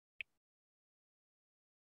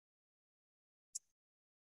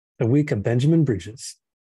The week of Benjamin Bridges.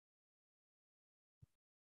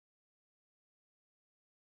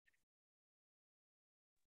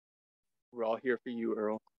 We're all here for you,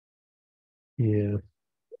 Earle. Yeah.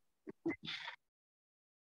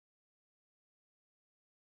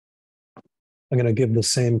 I'm going to give the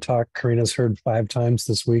same talk Karina's heard 5 times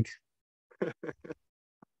this week.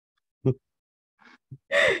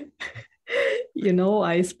 You know,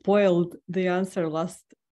 I spoiled the answer last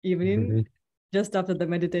evening, just after the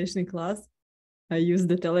meditation class. I used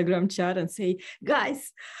the Telegram chat and say,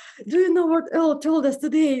 guys, do you know what Earle told us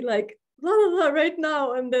today? Like, blah, blah, blah, right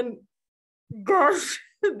now. And then, gosh,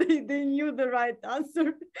 they knew the right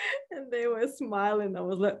answer and they were smiling. I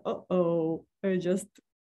was like, uh-oh, I just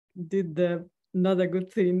did not a good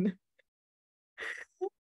thing.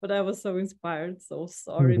 But I was so inspired, so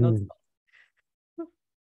sorry. Not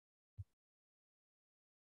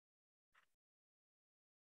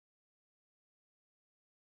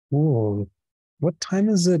Whoa. What time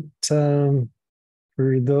is it for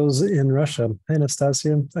those in Russia? Hey,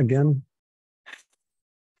 Anastasia, again.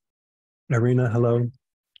 Irina, hello.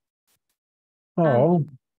 Oh.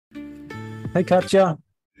 Hey, Katya.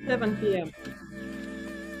 7 p.m.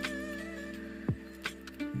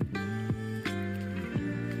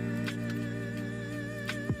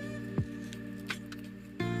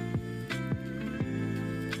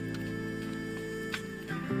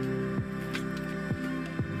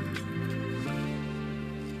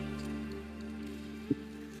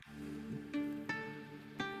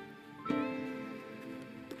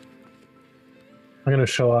 I'm going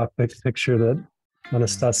to show off the picture that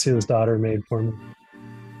Anastasia's daughter made for me.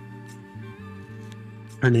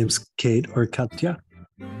 Her name's Kate or Katya.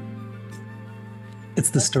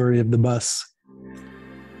 It's the story of the bus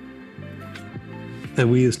that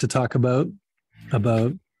we used to talk about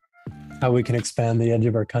how we can expand the edge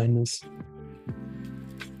of our kindness.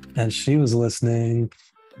 And she was listening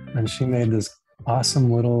and she made this awesome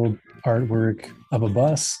little artwork of a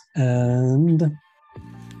bus and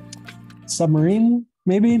submarine,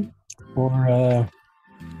 maybe, or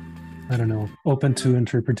I don't know, open to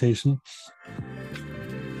interpretation.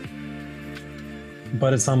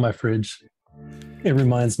 But it's on my fridge. It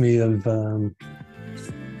reminds me of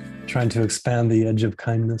trying to expand the edge of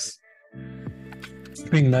kindness.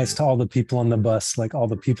 Being nice to all the people on the bus, like all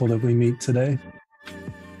the people that we meet today.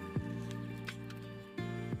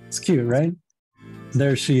 It's cute, right?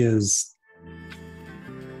 There she is.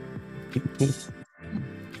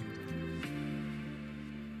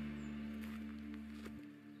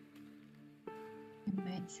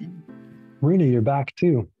 Amazing. Marina, you're back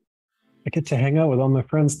too. I get to hang out with all my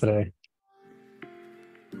friends today.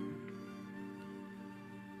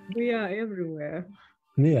 We are everywhere.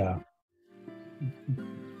 Yeah.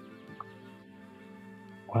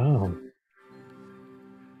 Wow.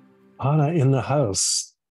 Anna in the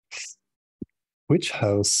house. Which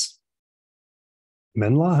house?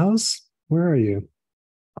 Menla house? Where are you?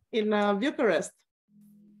 In Bucharest.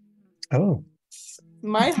 Oh.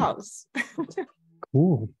 My house.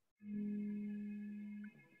 Cool.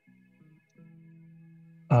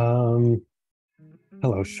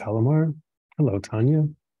 Hello, Shalimar. Hello, Tanya.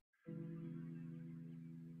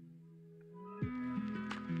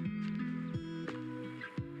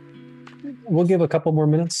 We'll give a couple more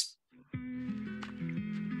minutes.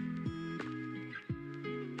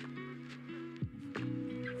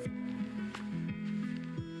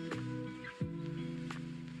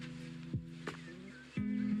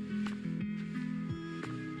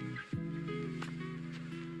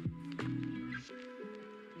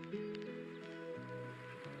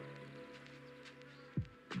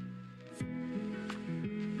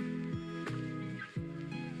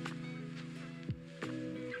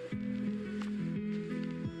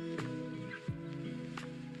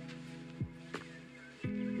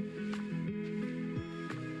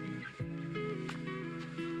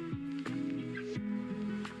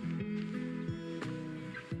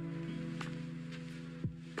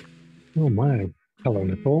 Oh my. Hello,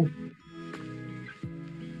 Nicole.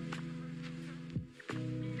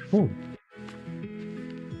 Oh.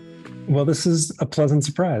 Well, this is a pleasant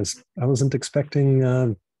surprise. I wasn't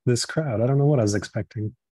expecting this crowd. I don't know what I was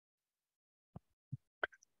expecting.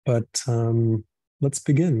 But let's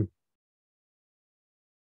begin.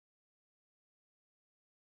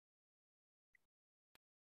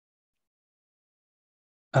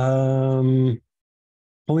 Paulina,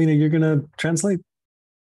 you're going to translate?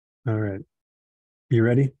 All right. You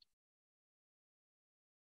ready?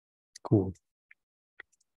 Cool.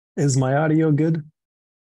 Is my audio good?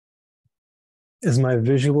 Is my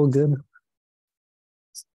visual good?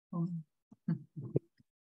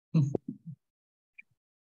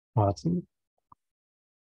 Awesome.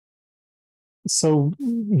 So,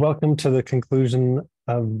 welcome to the conclusion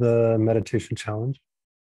of the meditation challenge.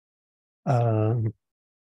 Um,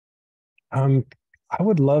 I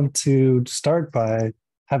would love to start by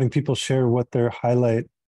having people share what their highlight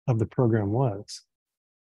of the program was.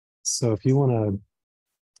 So, if you want to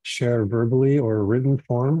share verbally or written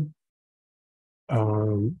form,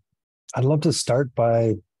 I'd love to start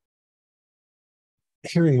by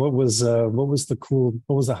hearing what was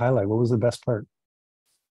the highlight, what was the best part.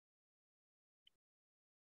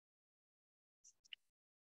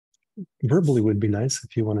 Verbally would be nice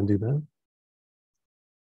if you want to do that.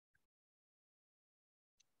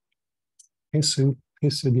 Hey Sue, hey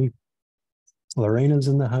Sydney, Lorena's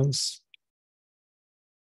in the house.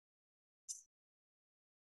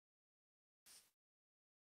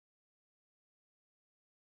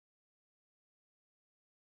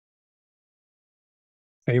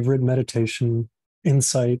 Favorite meditation,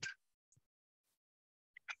 insight,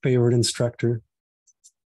 favorite instructor.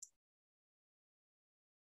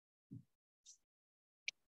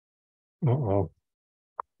 Uh-oh,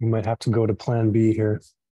 we might have to go to plan B here.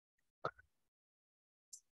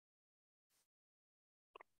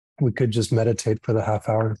 We could just meditate for the half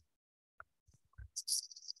hour.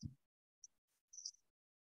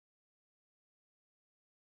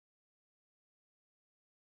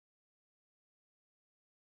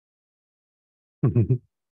 All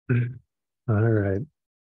right.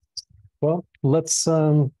 Well, let's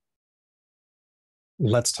talk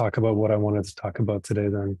about what I wanted to talk about today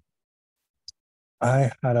then. I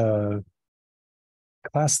had a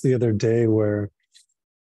class the other day where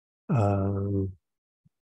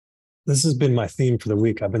this has been my theme for the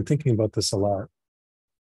week. I've been thinking about this a lot,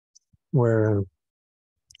 where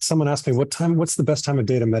someone asked me, what's the best time of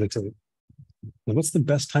day to meditate? And what's the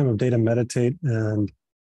best time of day to meditate, and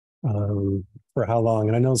for how long?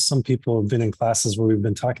 And I know some people have been in classes where we've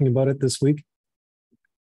been talking about it this week,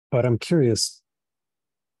 but I'm curious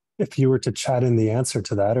if you were to chat in the answer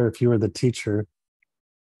to that, or if you were the teacher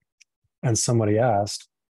and somebody asked,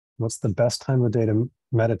 what's the best time of day to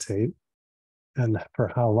meditate and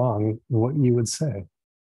for how long, what you would say.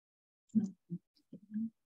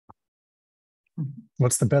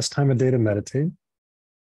 What's the best time of day to meditate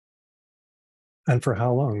and for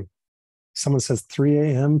how long? Someone says 3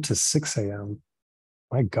 a.m. to 6 a.m.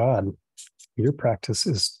 My God, your practice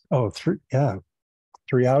is, 3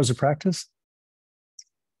 hours of practice?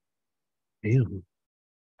 Damn.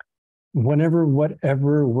 Whenever,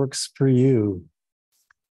 whatever works for you.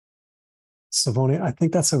 Savoni, I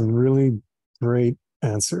think that's a really great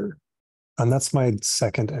answer. And that's my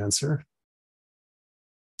second answer.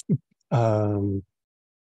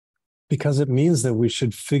 Because it means that we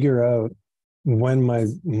should figure out when my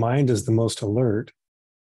mind is the most alert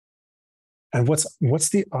and what's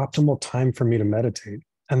the optimal time for me to meditate,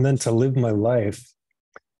 and then to live my life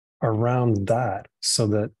around that, so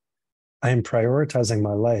that I am prioritizing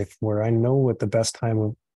my life where I know what the best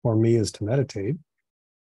time for me is to meditate,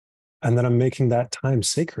 and then I'm making that time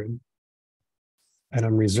sacred and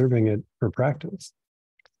I'm reserving it for practice.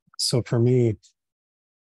 So for me,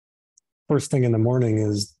 first thing in the morning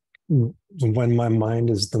is when my mind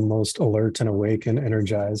is the most alert and awake and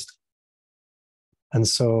energized. And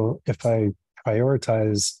so if I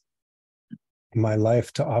prioritize my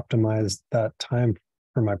life to optimize that time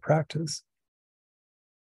for my practice,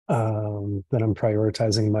 then I'm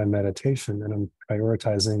prioritizing my meditation, and I'm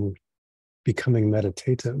prioritizing becoming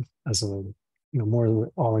meditative as a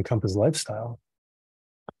more all-encompassing lifestyle.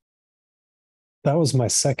 That was my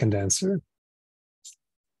second answer.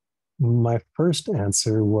 My first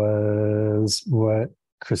answer was what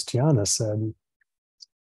Christiana said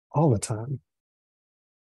all the time.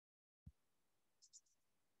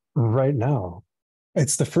 Right now.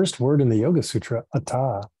 It's the first word in the Yoga Sutra,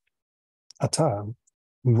 Hatha. Hatha.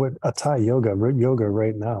 What Hatha yoga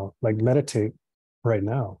right now. Like meditate right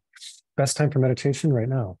now. Best time for meditation right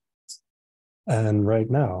now. And right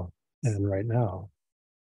now. And right now.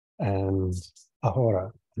 And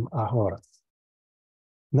ahora. And ahora.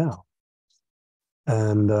 Now.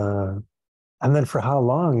 And then for how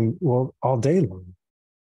long? Well, all day long.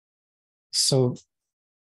 So,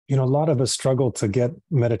 a lot of us struggle to get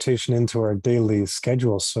meditation into our daily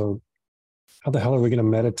schedule. So how the hell are we going to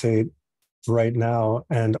meditate right now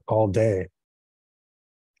and all day?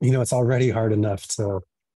 It's already hard enough to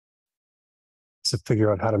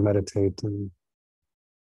figure out how to meditate and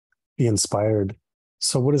be inspired.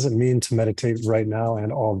 So what does it mean to meditate right now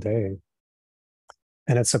and all day?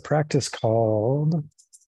 And it's a practice it's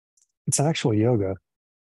an actual yoga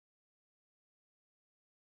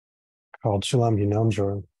called Shulam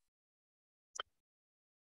Yinamjor.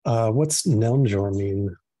 What's Nelmjor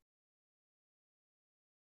mean?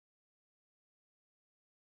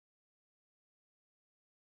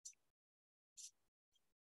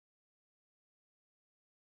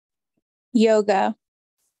 Yoga.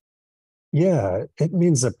 Yeah, it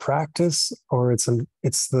means a practice, or it's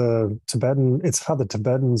the Tibetan, it's how the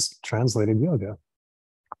Tibetans translated yoga.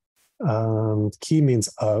 Ki means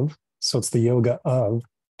of, so it's the yoga of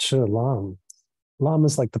Chi Lam. Lam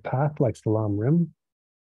is like the path, like the Lam rim.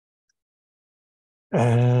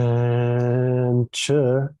 And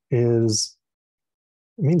Chi is,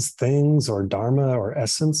 it means things or dharma or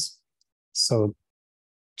essence. So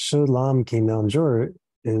Chi Lam Ki Namjur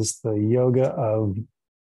is the yoga of,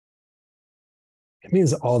 it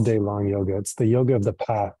means all day long yoga. It's the yoga of the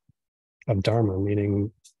path of dharma,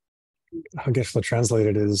 meaning, I guess the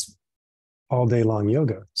translated is all day long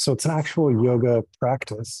yoga. So it's an actual yoga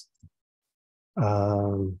practice.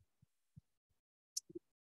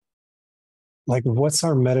 Like, what's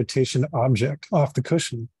our meditation object off the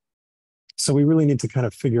cushion? So we really need to kind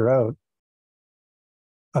of figure out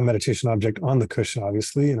a meditation object on the cushion,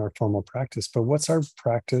 obviously, in our formal practice. But what's our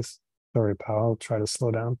practice? Sorry, pal, try to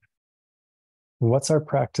slow down. What's our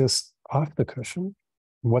practice off the cushion?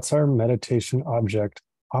 What's our meditation object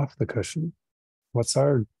off the cushion? What's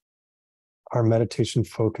our meditation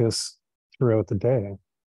focus throughout the day?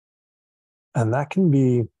 And that can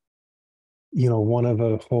be, one of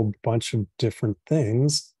a whole bunch of different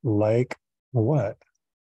things, like what?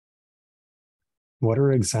 What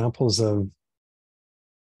are examples of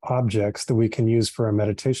objects that we can use for our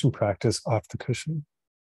meditation practice off the cushion?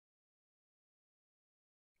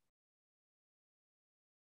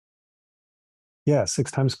 Yeah,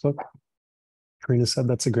 6 times click. Karina said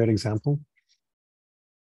that's a great example.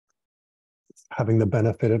 Having the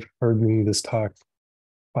benefit of heard me this talk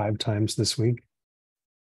 5 times this week.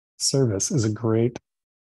 Service is a great,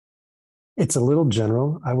 it's a little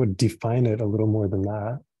general. I would define it a little more than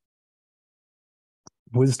that.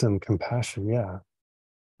 Wisdom, compassion, yeah.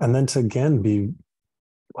 And then to again be,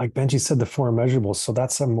 like Benji said, the 4 immeasurables. So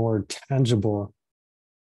that's a more tangible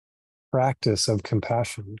practice of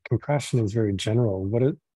compassion. Compassion is very general.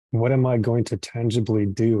 What am I going to tangibly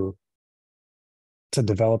do to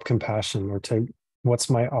develop compassion, or what's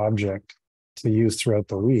my object to use throughout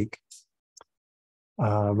the week?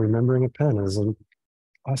 Remembering a pen is an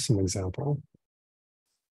awesome example.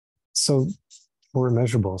 So 4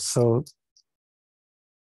 immeasurables. So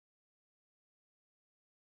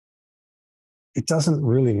it doesn't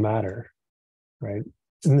really matter, right?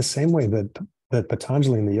 In the same way that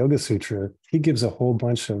Patanjali in the Yoga Sutra, he gives a whole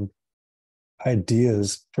bunch of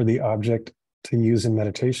ideas for the object to use in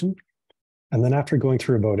meditation. And then after going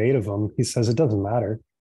through about 8 of them, he says it doesn't matter.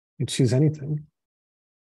 You choose anything.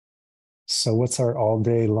 So what's our all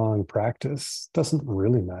day long practice? Doesn't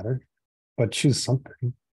really matter, but choose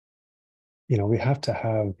something. We have to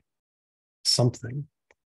have something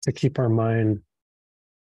to keep our mind.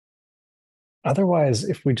 Otherwise,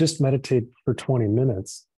 if we just meditate for 20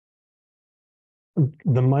 minutes,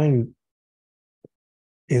 the mind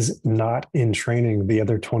is not in training the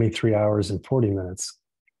other 23 hours and 40 minutes,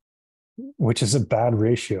 which is a bad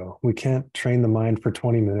ratio. We can't train the mind for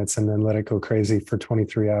 20 minutes and then let it go crazy for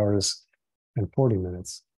 23 hours and 40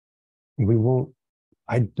 minutes.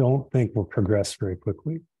 I don't think we'll progress very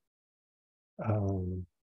quickly.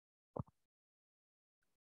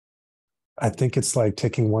 I think it's like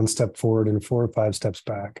taking 1 step forward and 4 or 5 steps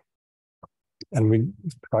back. And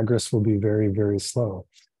progress will be very, very slow.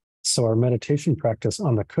 So our meditation practice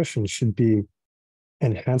on the cushion should be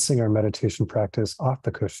enhancing our meditation practice off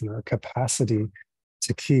the cushion. Our capacity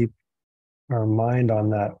to keep our mind on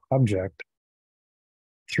that object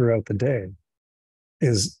throughout the day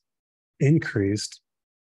is increased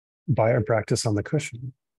by our practice on the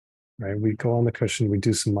cushion, right? We go on the cushion, we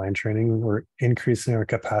do some mind training, we're increasing our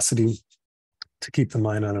capacity to keep the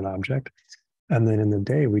mind on an object. And then in the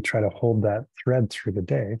day, we try to hold that thread through the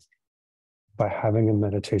day by having a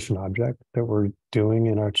meditation object that we're doing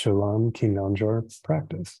in our Chulam Ki Namjor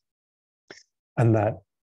practice. And that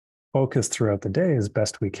focus throughout the day as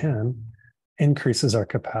best we can increases our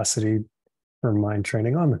capacity for mind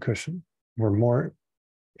training on the cushion. We're more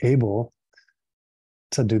able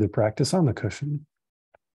to do the practice on the cushion,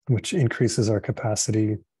 which increases our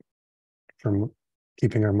capacity for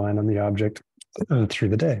keeping our mind on the object through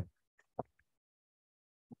the day.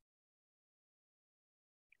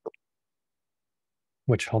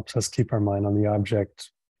 Which helps us keep our mind on the object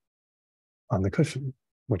on the cushion,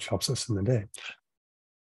 which helps us in the day.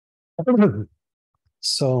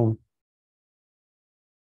 So,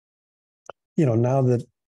 now that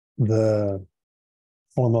the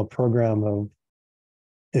formal program of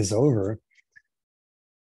is over,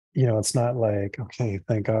 it's not like, okay,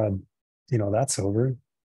 thank God, that's over.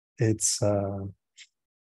 It's,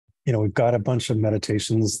 we've got a bunch of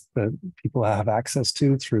meditations that people have access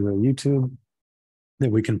to through the YouTube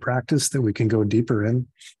that we can practice, that we can go deeper in.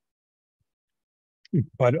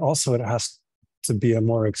 But also it has to be a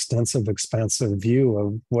more extensive, expansive view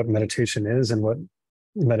of what meditation is and what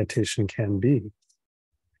meditation can be.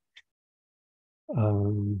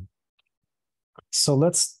 So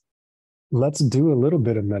let's do a little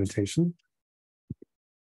bit of meditation,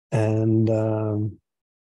 and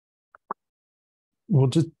we'll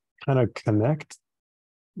just kind of connect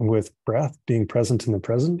with breath, being present in the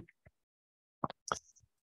present.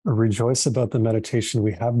 Rejoice about the meditation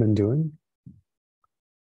we have been doing,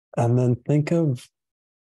 and then think of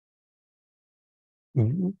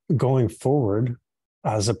going forward.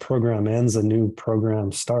 As a program ends, a new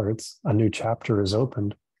program starts, a new chapter is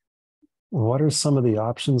opened. What are some of the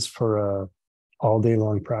options for a all day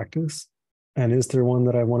long practice? And is there one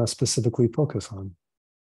that I want to specifically focus on?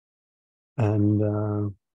 And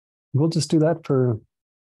we'll just do that for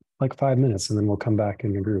like 5 minutes, and then we'll come back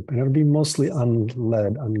in a group. And it'll be mostly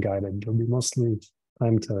unled, unguided. It'll be mostly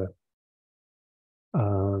time to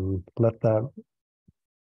let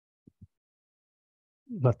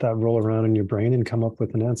that roll around in your brain and come up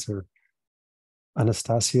with an answer.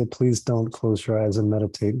 Anastasia, please don't close your eyes and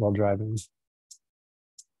meditate while driving.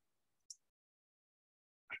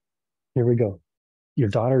 Here we go. Your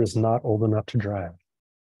daughter is not old enough to drive.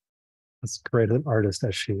 As great an artist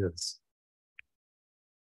as she is.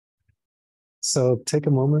 So take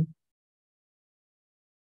a moment,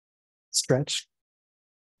 stretch,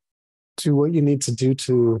 do what you need to do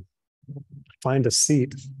to find a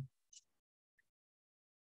seat,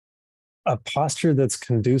 a posture that's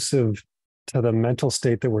conducive to the mental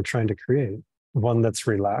state that we're trying to create, one that's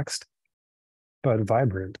relaxed, but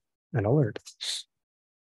vibrant and alert.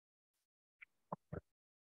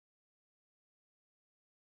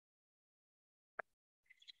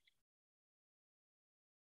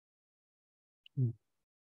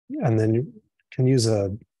 And then you can use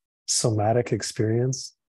a somatic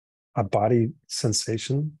experience, a body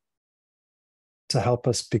sensation, to help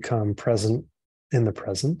us become present in the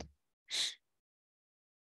present.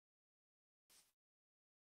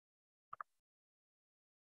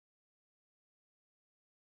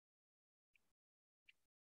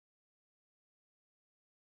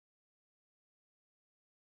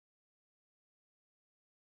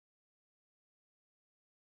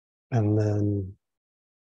 And then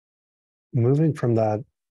moving from that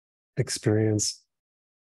experience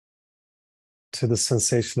to the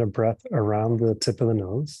sensation of breath around the tip of the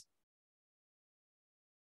nose.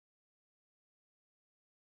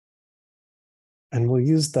 And we'll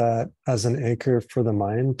use that as an anchor for the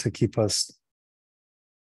mind to keep us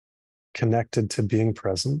connected to being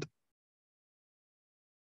present.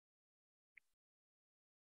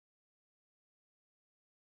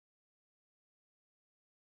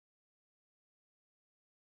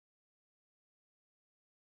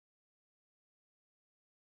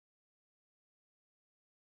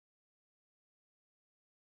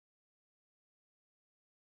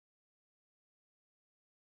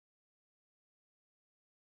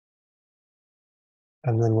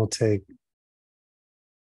 And then we'll take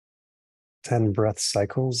 10 breath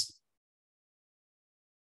cycles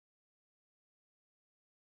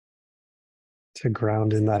to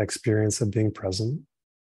ground in that experience of being present,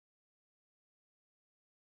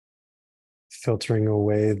 filtering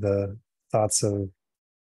away the thoughts of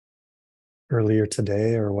earlier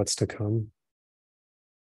today or what's to come.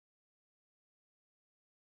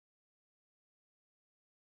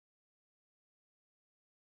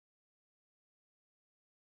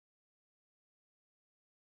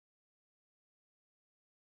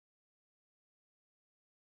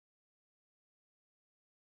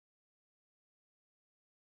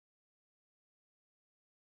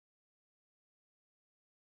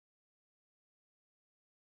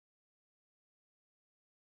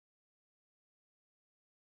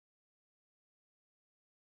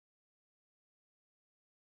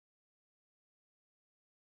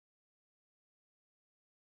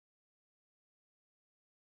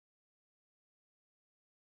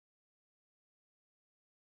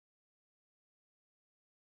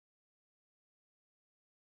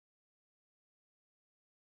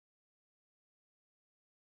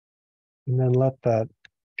 And then let that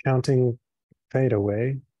counting fade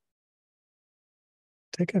away.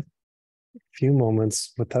 Take a few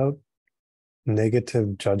moments without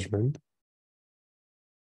negative judgment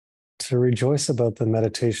to rejoice about the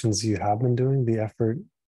meditations you have been doing, the effort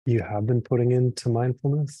you have been putting into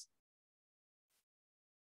mindfulness.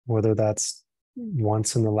 whether that's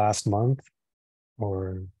once in the last month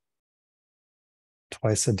or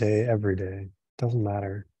twice a day, every day, doesn't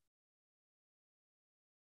matter.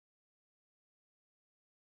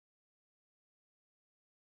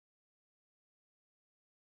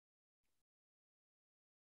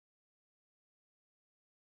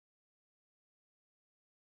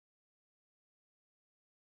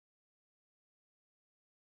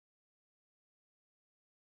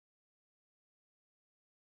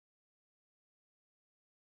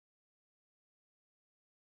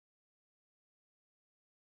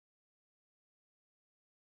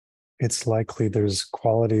 It's likely there's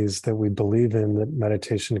qualities that we believe in that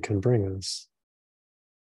meditation can bring us.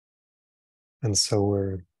 And so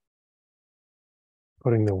we're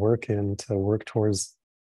putting the work in to work towards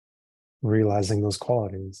realizing those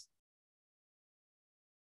qualities.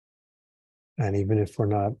 And even if we're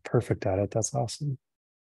not perfect at it, that's awesome.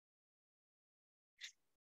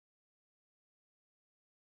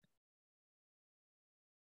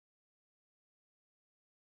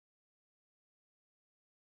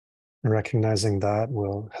 And recognizing that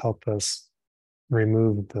will help us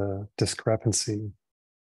remove the discrepancy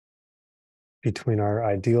between our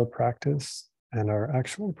ideal practice and our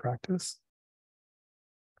actual practice.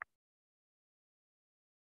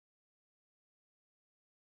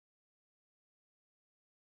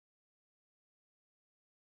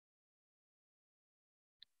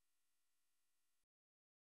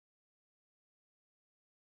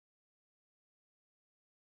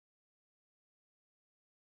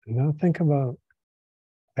 And now think about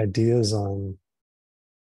ideas on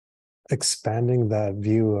expanding that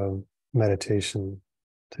view of meditation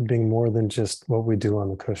to being more than just what we do on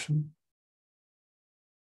the cushion.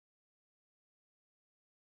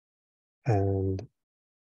 And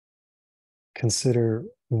consider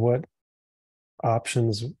what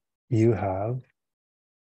options you have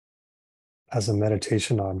as a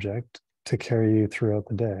meditation object to carry you throughout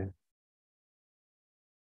the day.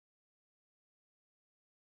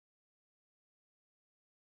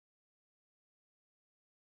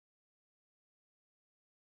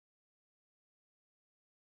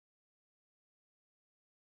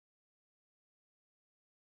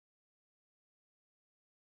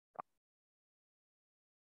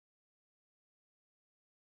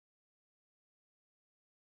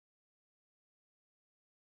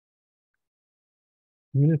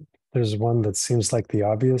 Even if there's one that seems like the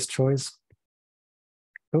obvious choice,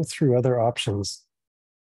 go through other options.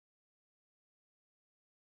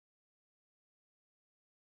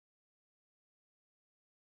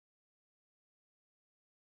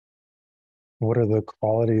 What are the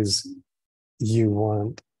qualities you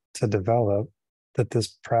want to develop that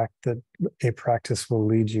that a practice will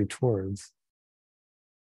lead you towards?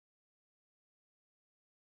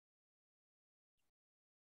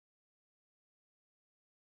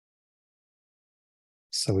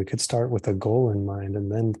 So we could start with a goal in mind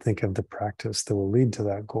and then think of the practice that will lead to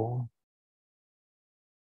that goal.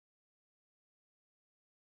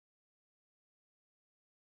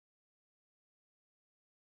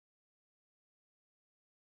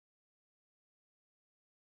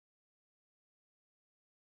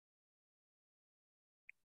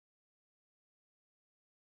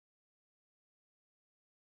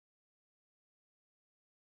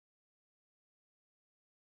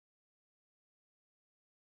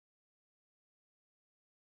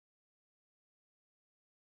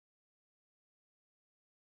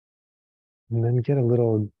 And then get a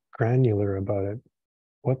little granular about it.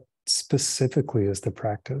 What specifically is the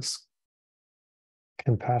practice?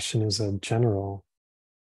 Compassion is a general.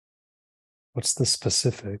 What's the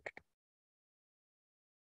specific?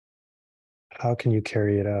 How can you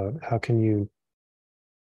carry it out? How can you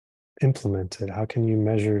implement it? How can you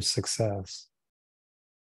measure success?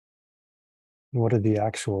 What are the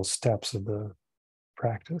actual steps of the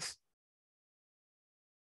practice?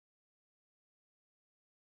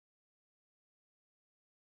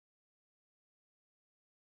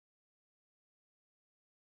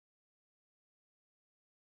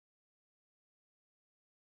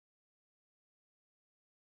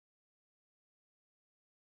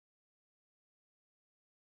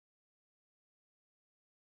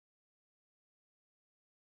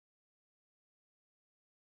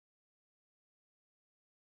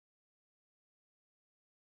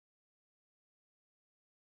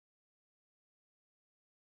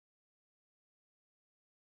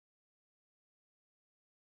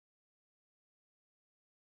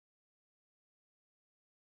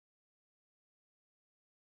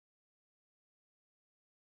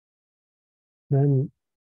 Then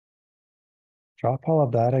drop all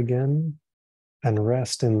of that again and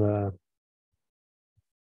rest in the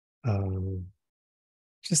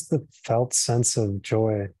just the felt sense of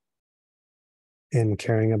joy in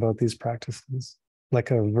caring about these practices,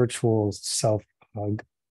 like a virtual self hug.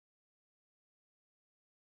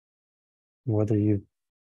 Whether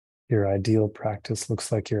your ideal practice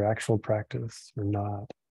looks like your actual practice or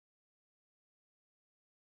not.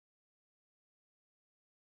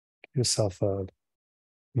 Give yourself a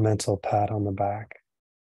mental pat on the back.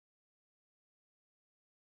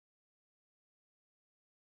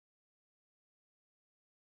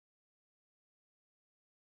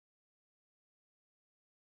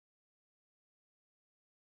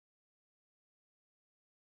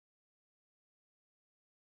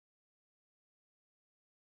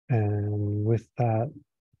 And with that,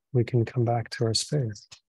 we can come back to our space.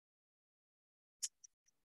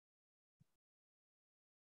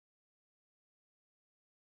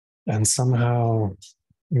 And somehow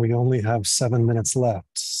we only have 7 minutes left.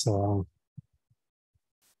 So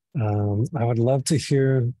I would love to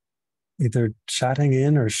hear either chatting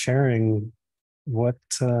in or sharing what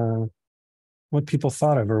people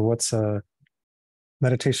thought of, or what's a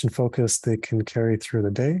meditation focus they can carry through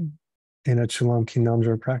the day in a Chulam Ki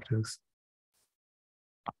Namjar practice.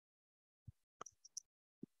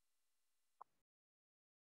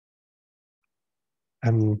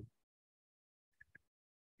 And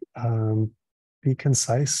be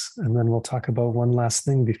concise, and then we'll talk about one last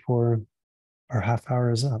thing before our half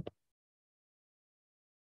hour is up.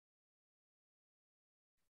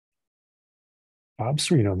 Bob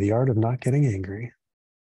Serino, The Art of Not Getting Angry.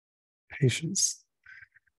 Patience.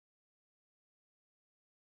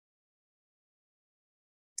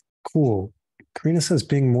 Cool. Karina says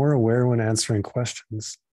being more aware when answering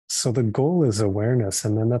questions. So the goal is awareness,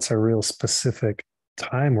 and then that's a real specific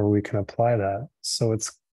time where we can apply that. So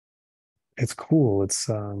it's cool. It's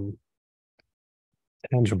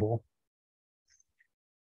tangible.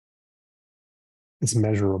 It's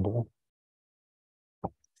measurable.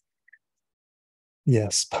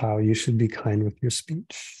 Yes, Pao, you should be kind with your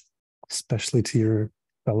speech, especially to your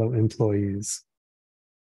fellow employees.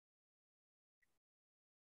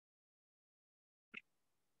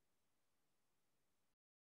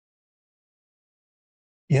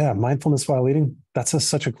 Yeah, mindfulness while eating, that's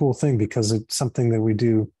such a cool thing, because it's something that we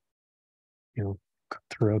do,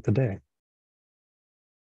 throughout the day.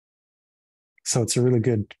 So it's a really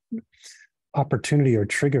good opportunity or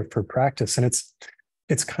trigger for practice. And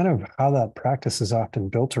it's kind of how that practice is often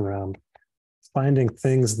built around, finding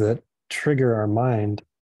things that trigger our mind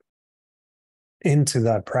into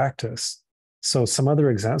that practice. So some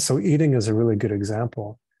other examples, so eating is a really good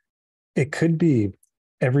example. It could be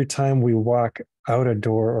every time we walk out a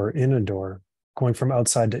door or in a door, going from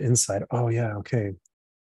outside to inside. Oh yeah, okay.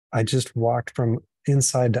 I just walked from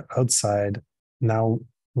inside to outside. Now,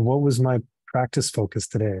 what was my practice focus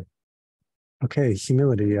today? Okay,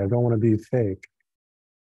 humility. I don't want to be fake.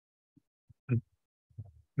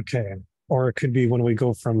 Okay. Or it could be when we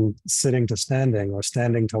go from sitting to standing, or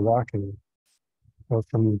standing to walking, or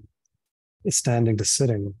from standing to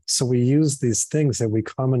sitting. So we use these things that we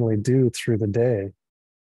commonly do through the day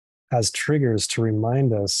as triggers to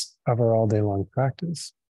remind us of our all day long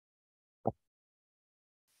practice.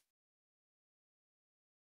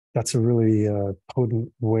 That's a really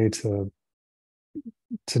potent way to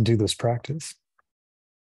do this practice.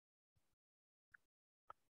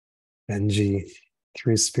 NG,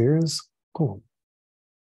 3 spheres, cool.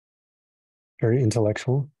 Very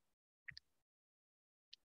intellectual.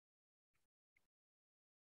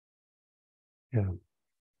 Yeah.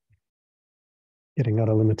 Getting out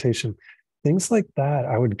of limitation. Things like that,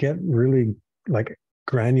 I would get really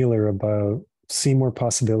granular about, see more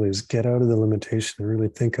possibilities, get out of the limitation, and really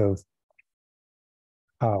think of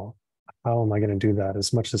how am I going to do that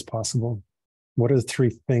as much as possible? What are the 3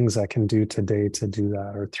 things I can do today to do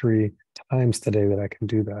that, or 3 times today that I can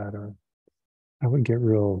do that? Or I would get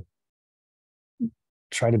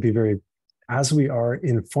try to be very, as we are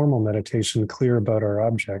in formal meditation, clear about our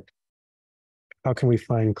object. How can we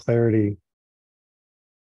find clarity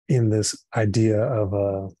in this idea of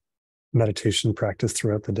a meditation practice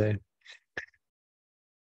throughout the day?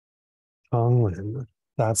 Tonglen,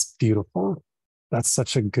 that's beautiful. That's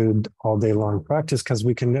such a good all day long practice, because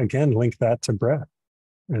we can again link that to breath.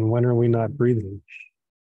 And when are we not breathing?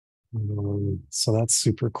 So that's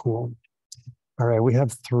super cool. All right, we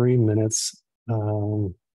have 3 minutes. I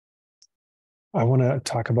want to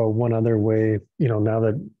talk about one other way, now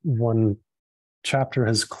that one chapter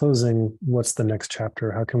is closing, what's the next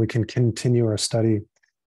chapter? How can we continue our study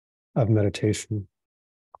of meditation?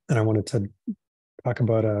 And I wanted to talk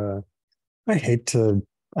about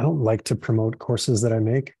I don't like to promote courses that I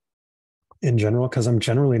make, in general, because I'm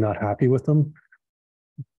generally not happy with them.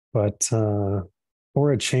 But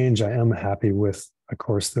for a change, I am happy with a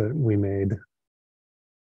course that we made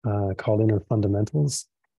called Inner Fundamentals.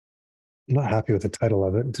 I'm not happy with the title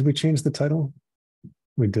of it. Did we change the title?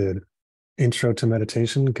 We did. Intro to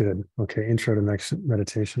Meditation. Good. Okay. Intro to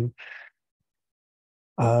Meditation.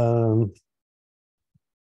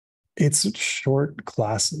 It's short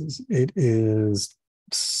classes. It is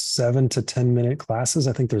 7 to 10 minute classes.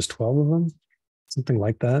 I think there's 12 of them, something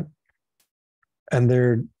like that. And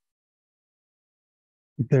they're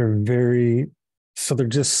very, so they're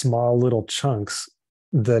just small little chunks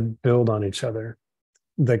that build on each other,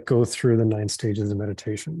 that go through the 9 stages of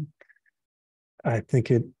meditation. I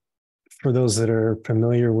think it, for those that are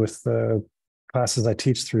familiar with the classes I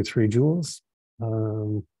teach through 3 Jewels,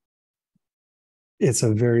 it's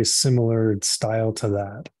a very similar style to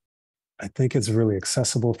that. I think it's really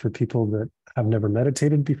accessible for people that have never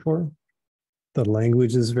meditated before. The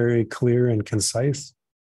language is very clear and concise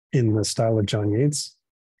in the style of John Yates,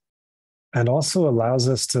 and also allows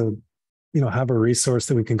us to, have a resource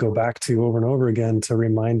that we can go back to over and over again to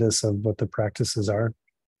remind us of what the practices are.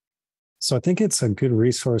 So I think it's a good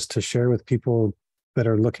resource to share with people that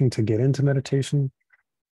are looking to get into meditation,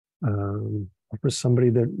 for somebody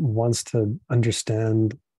that wants to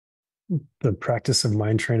understand the practice of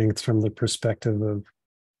mind training from the perspective of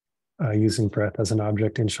using breath as an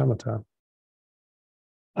object in shamatha.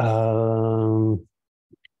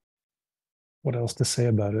 What else to say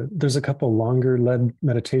about it? There's a couple longer led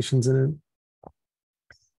meditations in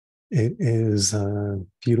it. It is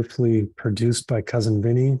beautifully produced by cousin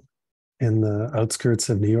Vinny in the outskirts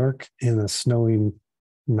of New York in a snowy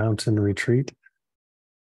mountain retreat.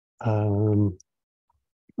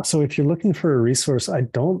 So if you're looking for a resource, I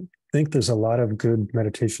don't think there's a lot of good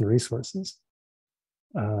meditation resources.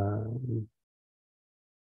 I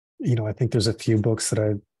think there's a few books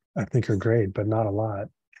that I think are great, but not a lot.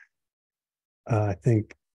 I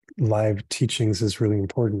think live teachings is really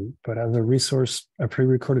important, but as a resource, a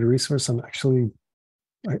pre-recorded resource, I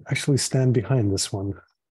actually stand behind this one.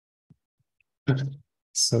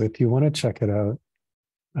 So if you want to check it out,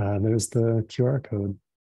 there's the QR code.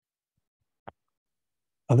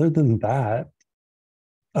 Other than that,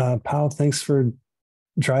 Pal, thanks for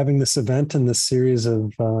driving this event and this series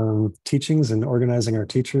of teachings and organizing our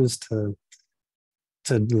teachers to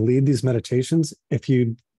lead these meditations. If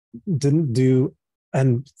you didn't do,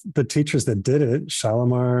 and the teachers that did it,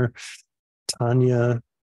 Shalimar, Tanya,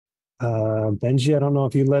 Benji, I don't know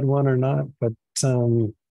if you led one or not, but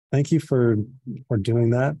thank you for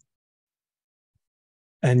doing that.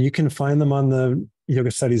 And you can find them on the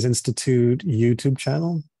Yoga Studies Institute YouTube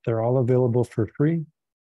channel. They're all available for free.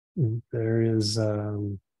 There is, I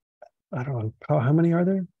don't know, how many are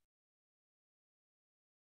there?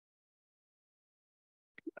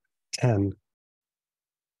 10,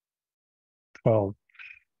 12.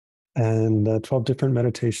 And 12 different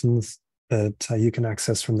meditations that you can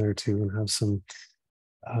access from there too, and have some,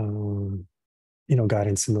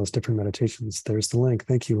 guidance in those different meditations. There's the link.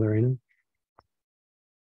 Thank you, Lorena.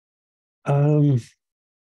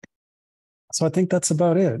 So I think that's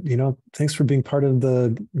about it. Thanks for being part of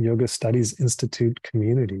the Yoga Studies Institute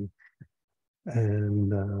community,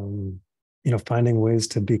 and finding ways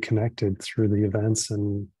to be connected through the events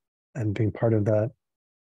and being part of that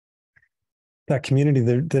community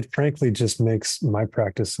that frankly just makes my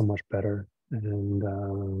practice so much better.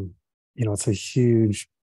 And it's a huge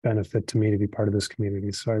benefit to me to be part of this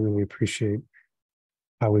community. So I really appreciate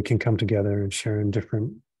how we can come together and share in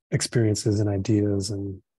different experiences and ideas.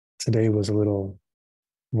 And today was a little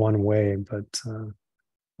one way, but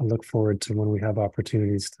I look forward to when we have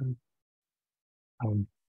opportunities to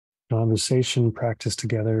conversation, practice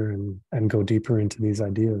together, and go deeper into these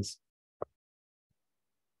ideas.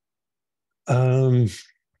 Pao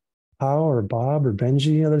or Bob or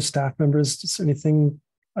Benji, other staff members, is there anything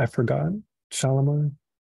I forgot? Shalimar?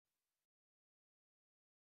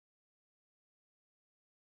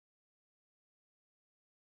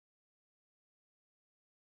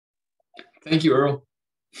 Thank you, Earle.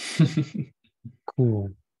 Cool.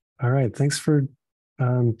 All right. Thanks for,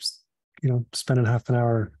 spending half an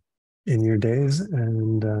hour in your days.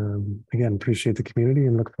 And again, appreciate the community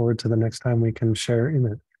and look forward to the next time we can share in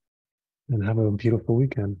it. And have a beautiful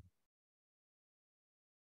weekend.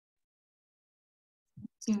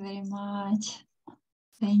 Thank you very much.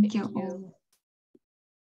 Thank you all.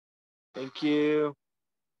 Thank you.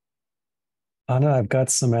 Anna, I've got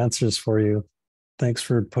some answers for you. Thanks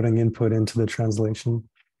for putting input into the translation.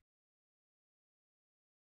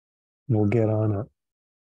 We'll get on it.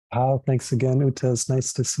 Pal, thanks again. Uta, it's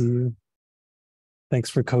nice to see you. Thanks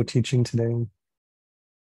for co-teaching today.